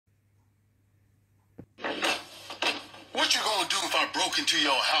broke into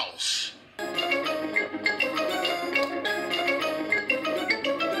your house.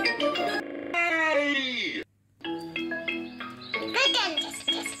 Hey! The dentist.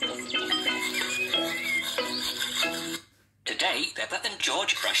 Today, Peppa and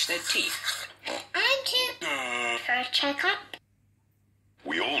George brush their teeth. I'm too for a checkup.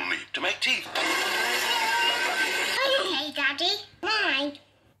 We all need to make teeth. Okay, Daddy. Mine.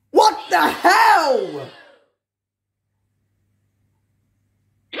 What the hell?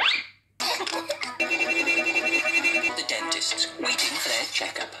 The dentists waiting for their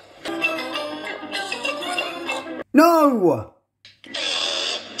checkup. No!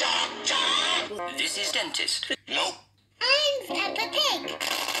 This is dentist. Nope. I'm Peppa Pig.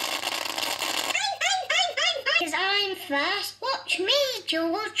 Because I'm first. Watch me,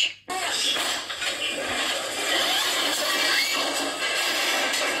 George.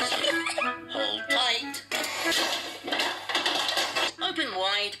 Hold tight. Open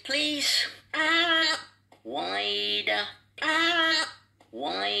wide, please. Wider.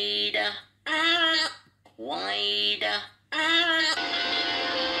 Wider. Wider.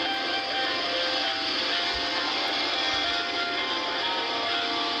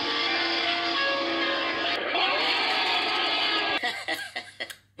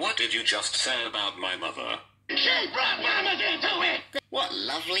 What did you just say about my mother? She brought mammals into it! What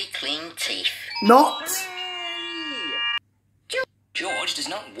lovely clean teeth. Not? George does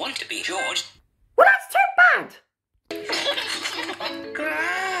not want to be George. Well, that's too bad.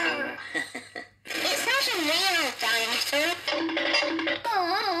 It's not a real dinosaur.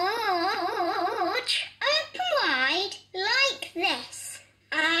 George, open wide like this.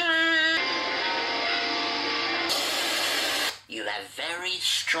 You have very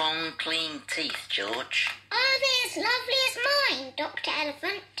strong, clean teeth, George. Are they as lovely as mine, Dr.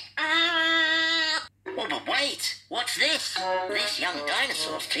 Elephant? Oh, but wait! What's this? This young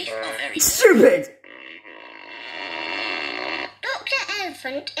dinosaur's teeth are very Stupid! Dr.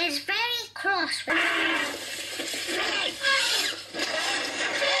 Elephant is very cross with...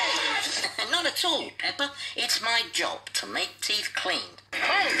 Not at all, Peppa. It's my job to make teeth clean.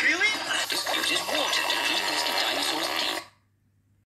 Oh, really? Just uses water to clean Mr. Dinosaur's teeth.